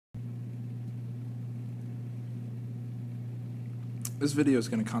This video is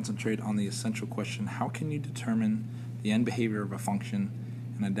going to concentrate on the essential question: how can you determine the end behavior of a function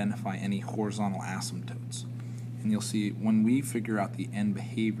and identify any horizontal asymptotes? And you'll see when we figure out the end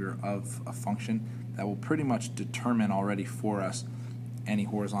behavior of a function, that will pretty much determine already for us any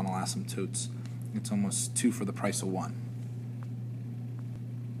horizontal asymptotes. It's almost 2 for the price of 1.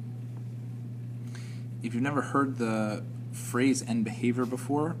 If you've never heard the phrase end behavior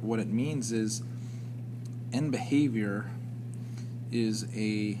before, what it means is end behavior is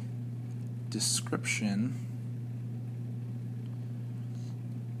a description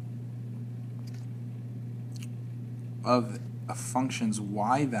of a function's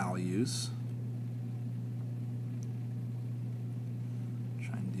y values.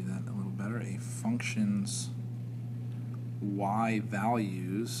 Try and do that a little better. A function's y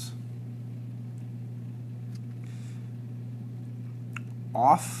values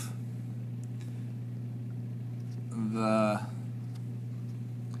off the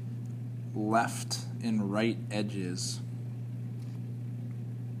left and right edges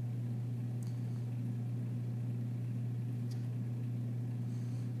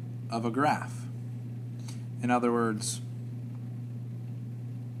of a graph. In other words,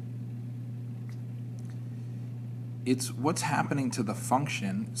 it's what's happening to the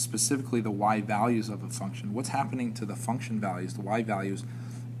function, specifically the y values of a function, what's happening to the function values, the y values,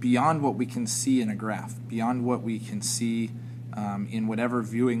 beyond what we can see in a graph, beyond what we can see in whatever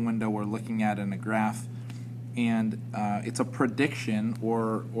viewing window we're looking at in a graph. And it's a prediction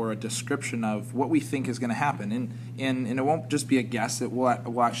or a description of what we think is going to happen. And it won't just be a guess.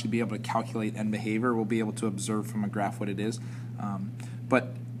 We'll actually be able to calculate end behavior. We'll be able to observe from a graph what it is.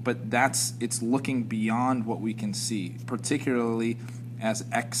 But it's looking beyond what we can see, particularly as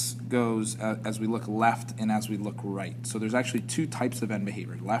x goes, as we look left and as we look right. So there's actually 2 types of end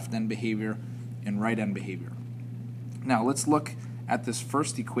behavior: left end behavior and right end behavior. Now let's look at this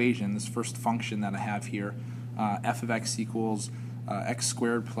first equation, this first function that I have here. F of x equals x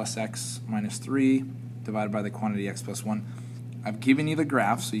squared plus x minus 3 divided by the quantity x plus 1. I've given you the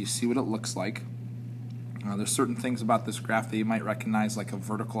graph so you see what it looks like. There's certain things about this graph that you might recognize, like a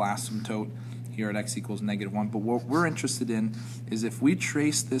vertical asymptote here at x equals -1. But what we're interested in is if we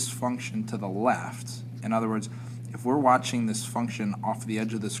trace this function to the left, in other words, if we're watching this function off the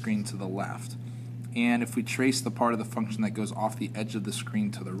edge of the screen to the left, and if we trace the part of the function that goes off the edge of the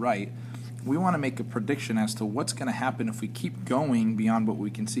screen to the right, we want to make a prediction as to what's going to happen if we keep going beyond what we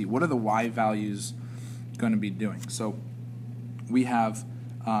can see. What are the y values going to be doing? So we have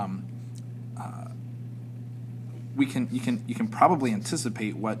you can probably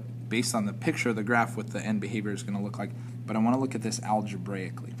anticipate what, based on the picture of the graph, what the end behavior is going to look like, but I want to look at this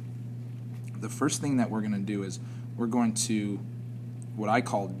algebraically. The first thing that we're going to do is we're going to what I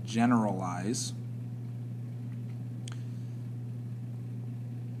call generalize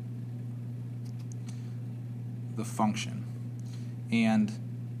the function. And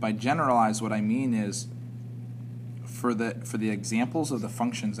by generalize, what I mean is for the examples of the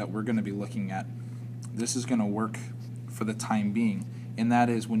functions that we're going to be looking at, this is going to work for the time being. And that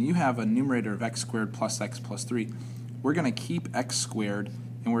is, when you have a numerator of x squared plus x plus 3, we're going to keep x squared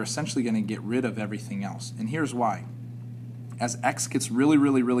and we're essentially going to get rid of everything else. And here's why. As x gets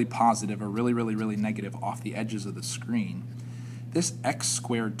really positive or really negative off the edges of the screen, this x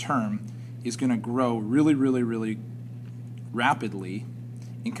squared term is going to grow really rapidly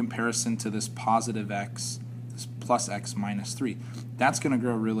in comparison to this positive x, this plus x minus 3. That's going to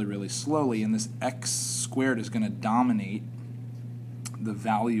grow really slowly, and this x squared is going to dominate the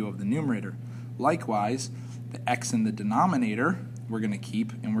value of the numerator. Likewise, the x in the denominator we're going to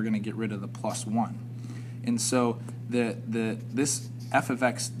keep, and we're going to get rid of the plus 1. And so this f of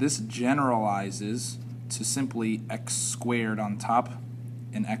x, this generalizes to simply x squared on top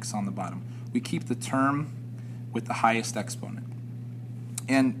and x on the bottom. We keep the term with the highest exponent.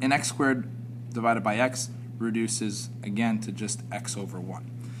 And x squared divided by x reduces, again, to just x over 1.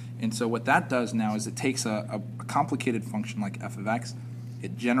 And so what that does now is it takes a complicated function like f of x,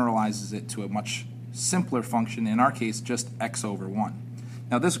 it generalizes it to a much simpler function, in our case, just x over 1.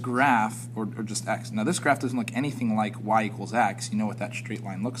 Now this graph, or just x, now this graph doesn't look anything like y equals x. You know what that straight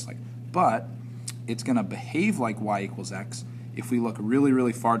line looks like. But it's going to behave like y equals x if we look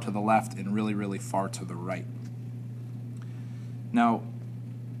really far to the left and really far to the right. Now,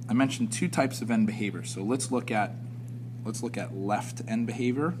 I mentioned 2 types of end behavior. So let's look at left end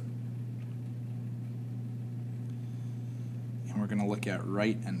behavior, and we're going to look at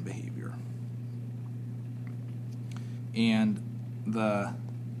right end behavior. And the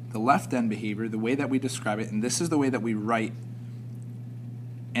left end behavior, the way that we describe it, and this is the way that we write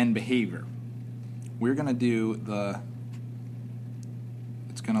end behavior. We're going to do the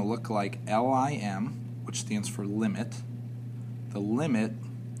it's going to look like LIM, which stands for limit. The limit,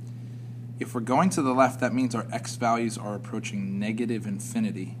 if we're going to the left, that means our x values are approaching negative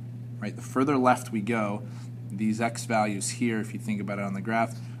infinity. Right? The further left we go, these x values here, if you think about it on the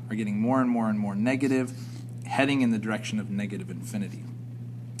graph, are getting more and more and more negative, heading in the direction of negative infinity.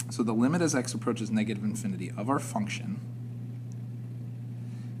 So the limit as x approaches negative infinity of our function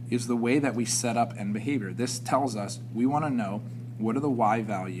is the way that we set up end behavior. This tells us we want to know what are the y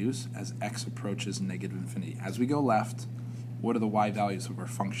values as x approaches negative infinity. As we go left, what are the y values of our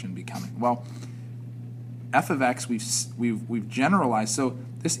function becoming? Well, f of x we've generalized. So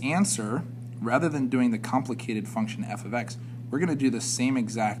this answer, rather than doing the complicated function f of x, we're going to do the same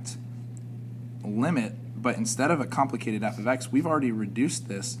exact limit, but instead of a complicated f of x, we've already reduced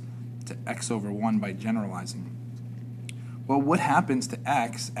this to x over 1 by generalizing. Well, what happens to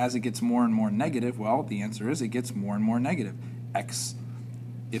x as it gets more and more negative? Well, the answer is it gets more and more negative.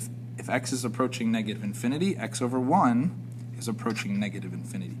 If x is approaching negative infinity, x over 1 is approaching negative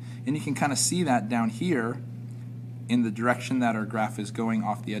infinity. And you can kind of see that down here in the direction that our graph is going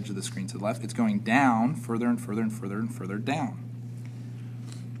off the edge of the screen to the left. It's going down further and further and further and further down.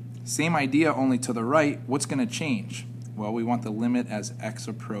 Same idea, only to the right. What's going to change? Well, we want the limit as x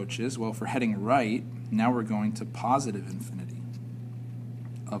approaches. Well, if we're heading right, now we're going to positive infinity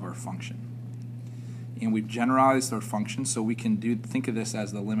of our function. And we've generalized our function, so we can think of this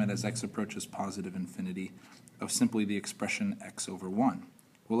as the limit as x approaches positive infinity of simply the expression x over 1.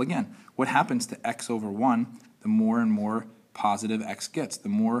 Well, again, what happens to x over 1? The more and more positive x gets. The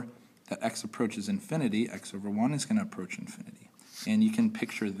more that x approaches infinity, x over 1 is going to approach infinity. And you can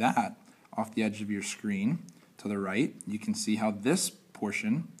picture that off the edge of your screen to the right. You can see how this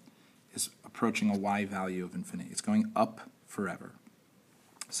portion is approaching a y value of infinity. It's going up forever.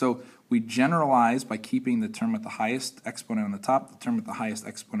 So we generalize by keeping the term with the highest exponent on the top, the term with the highest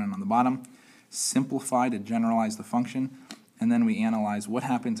exponent on the bottom, simplify to generalize the function, and then we analyze what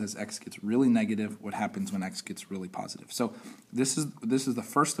happens as x gets really negative, what happens when x gets really positive. So this is the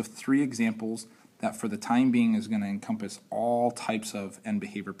first of 3 examples that for the time being is going to encompass all types of end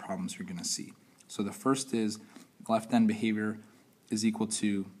behavior problems you're going to see. So the first is left end behavior is equal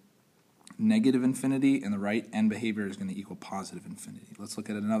to negative infinity, and the right end behavior is going to equal positive infinity. Let's look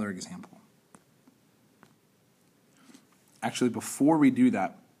at another example. Actually, before we do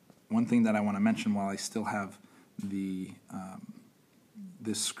that, one thing that I want to mention while I still have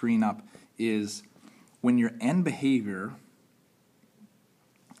this screen up is when your end behavior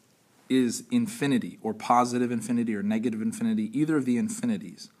is infinity or positive infinity or negative infinity, either of the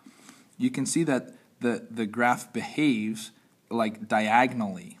infinities, you can see that the graph behaves like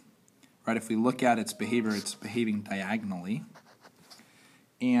diagonally. Right? If we look at its behavior, it's behaving diagonally.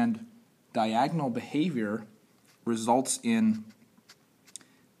 And diagonal behavior results in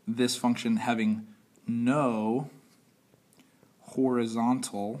this function having no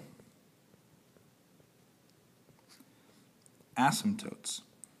horizontal asymptotes.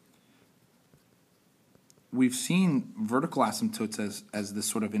 We've seen vertical asymptotes as this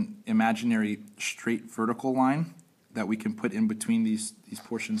sort of an imaginary straight vertical line that we can put in between these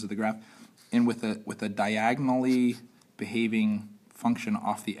portions of the graph. And with a diagonally behaving function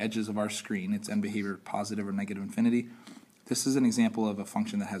off the edges of our screen, its end behavior positive or negative infinity, this is an example of a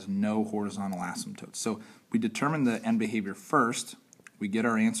function that has no horizontal asymptotes. So we determine the end behavior first, we get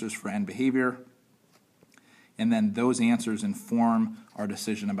our answers for end behavior, and then those answers inform our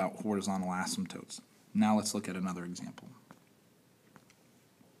decision about horizontal asymptotes. Now let's look at another example.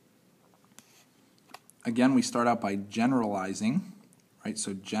 Again, we start out by generalizing, right?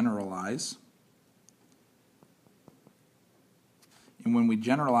 So generalize. And when we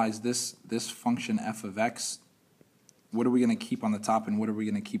generalize this function f of x, what are we going to keep on the top and what are we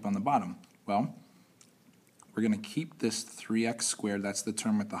going to keep on the bottom? Well, we're going to keep this 3x squared, that's the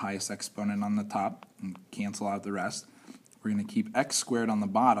term with the highest exponent on the top, and cancel out the rest. We're going to keep x squared on the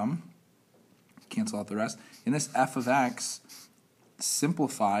bottom, cancel out the rest. And this f of x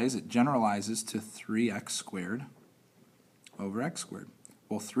simplifies, it generalizes to 3x squared over x squared.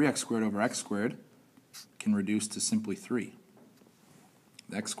 Well, 3x squared over x squared can reduce to simply 3.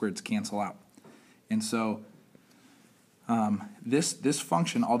 The x squareds cancel out. And so this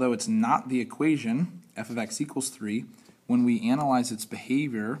function, although it's not the equation, f of x equals 3, when we analyze its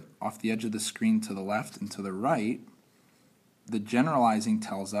behavior off the edge of the screen to the left and to the right, the generalizing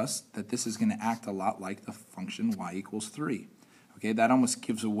tells us that this is going to act a lot like the function y equals 3. Okay, that almost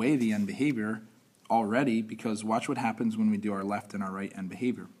gives away the end behavior already, because watch what happens when we do our left and our right end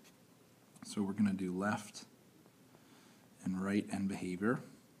behavior. So we're going to do left and right end behavior.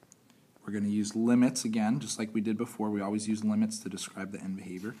 We're going to use limits again, just like we did before. We always use limits to describe the end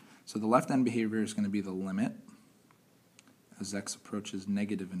behavior. So the left end behavior is going to be the limit as x approaches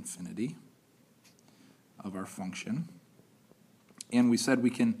negative infinity of our function. And we said we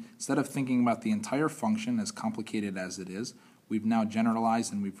can, instead of thinking about the entire function as complicated as it is, we've now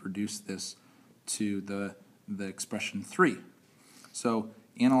generalized and we've reduced this to the expression 3. So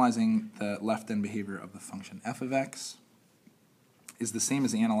analyzing the left end behavior of the function f of x is the same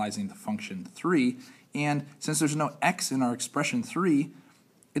as analyzing the function 3. And since there's no x in our expression 3,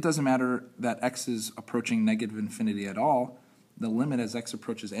 it doesn't matter that x is approaching negative infinity at all. The limit as x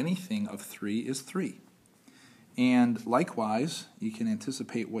approaches anything of 3 is 3. And likewise, you can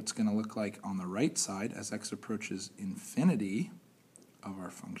anticipate what's going to look like on the right side as x approaches infinity of our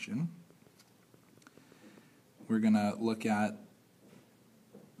function. We're going to look at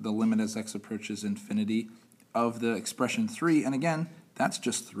the limit as x approaches infinity of the expression 3. And again, that's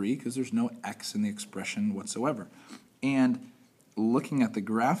just 3 because there's no x in the expression whatsoever. And looking at the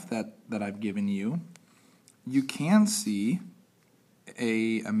graph that I've given you, you can see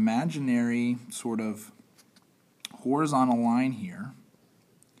a imaginary sort of horizontal line here,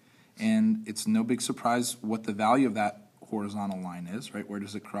 and it's no big surprise what the value of that horizontal line is, right? Where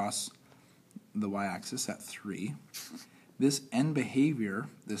does it cross the y-axis? At 3. This end behavior,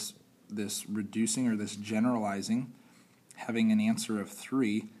 this reducing or this generalizing, having an answer of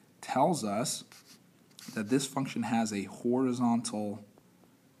 3, tells us that this function has a horizontal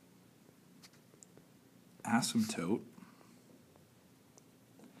asymptote.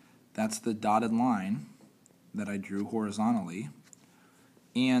 That's the dotted line that I drew horizontally,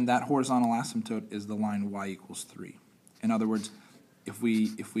 and that horizontal asymptote is the line y equals 3. In other words, if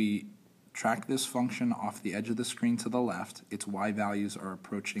we track this function off the edge of the screen to the left, its y values are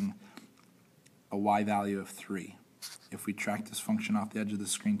approaching a y value of 3. If we track this function off the edge of the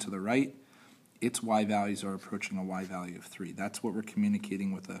screen to the right, its y values are approaching a y value of 3. That's what we're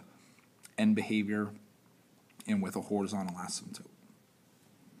communicating with a end behavior and with a horizontal asymptote.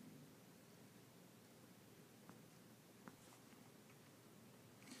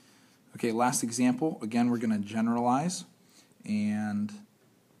 Okay, last example. Again, we're going to generalize. And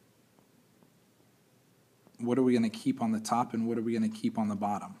what are we going to keep on the top and what are we going to keep on the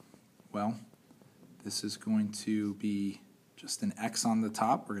bottom? Well, this is going to be just an x on the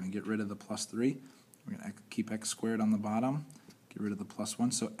top. We're going to get rid of the plus 3. We're going to keep x squared on the bottom, get rid of the plus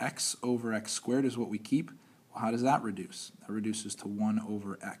 1. So x over x squared is what we keep. Well, how does that reduce? That reduces to 1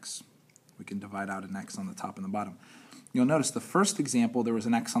 over x. We can divide out an x on the top and the bottom. You'll notice the first example, there was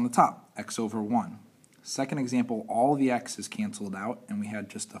an x on the top, x over 1. Second example, all the x's canceled out, and we had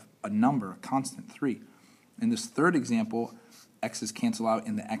just a number, a constant, 3. In this third example, x's cancel out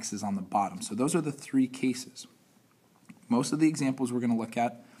and the x is on the bottom. So those are the 3 cases. Most of the examples we're going to look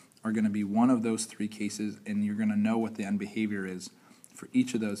at are going to be one of those 3 cases, and you're going to know what the end behavior is for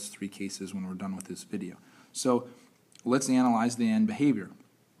each of those 3 cases when we're done with this video. So let's analyze the end behavior.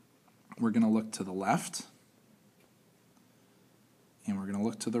 We're going to look to the left, and we're going to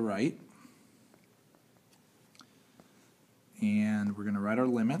look to the right, and we're going to write our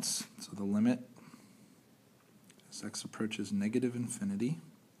limits. So the limit as x approaches negative infinity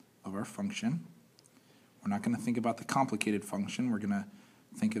of our function. We're not going to think about the complicated function. We're going to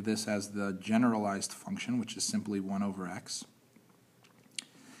think of this as the generalized function, which is simply 1 over x.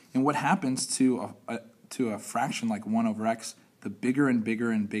 And what happens to a fraction like 1 over x, the bigger and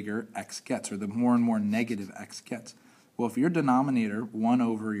bigger and bigger x gets, or the more and more negative x gets. Well, if your denominator, 1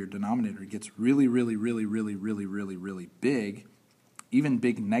 over your denominator, gets really, really, really, really, really, really, really big, even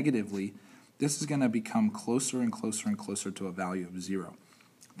big negatively, this is going to become closer and closer and closer to a value of 0.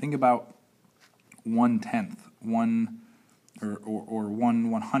 Think about 1/10, 1 or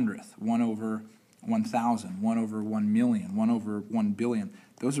 1/100th, 1 over 1,000, 1 over 1 million, 1 over 1 billion.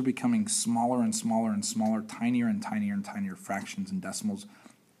 Those are becoming smaller and smaller and smaller, tinier and tinier and tinier fractions and decimals,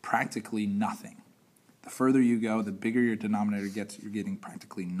 practically nothing. The further you go, the bigger your denominator gets, you're getting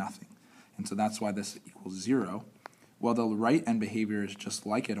practically nothing. And so that's why this equals 0. Well, the right end behavior is just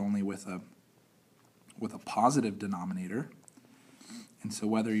like it, only with a positive denominator. And so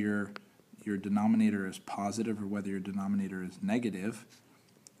whether your denominator is positive or whether your denominator is negative,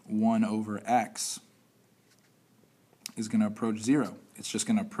 1 over x is going to approach 0. It's just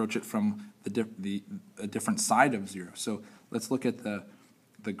going to approach it from a different side of 0. So let's look at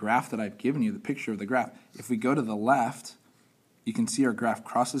the graph that I've given you, the picture of the graph. If we go to the left, you can see our graph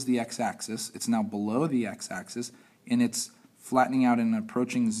crosses the x-axis. It's now below the x-axis, and it's flattening out and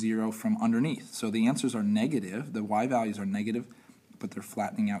approaching 0 from underneath. So the answers are negative. The y values are negative, but they're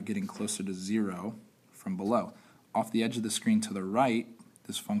flattening out, getting closer to 0 from below. Off the edge of the screen to the right,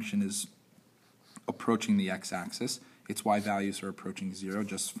 This function is approaching the x-axis. Its y values are approaching 0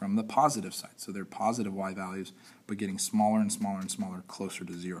 just from the positive side. So they're positive y values, but getting smaller and smaller and smaller, closer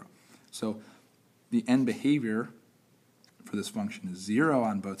to 0. So the end behavior for this function is 0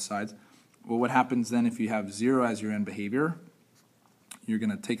 on both sides. Well, what happens then if you have 0 as your end behavior? You're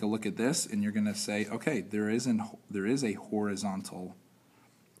going to take a look at this, and you're going to say, okay, there is a horizontal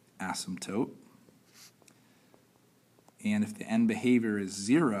asymptote. And if the end behavior is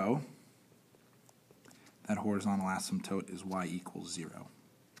 0, that horizontal asymptote is y equals 0.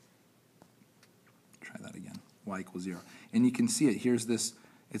 Try that again. Y equals 0. And you can see it. Here's this.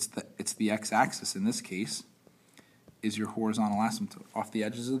 It's the x-axis in this case is your horizontal asymptote. Off the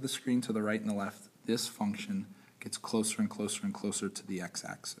edges of the screen to the right and the left, this function gets closer and closer and closer to the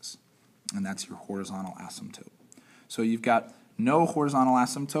x-axis. And that's your horizontal asymptote. So you've got no horizontal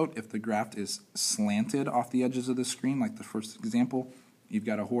asymptote if the graph is slanted off the edges of the screen, like the first example. You've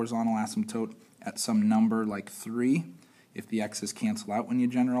got a horizontal asymptote at some number like 3 if the x's cancel out when you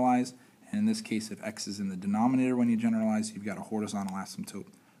generalize. And in this case, if x is in the denominator when you generalize, you've got a horizontal asymptote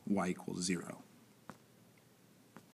y equals 0.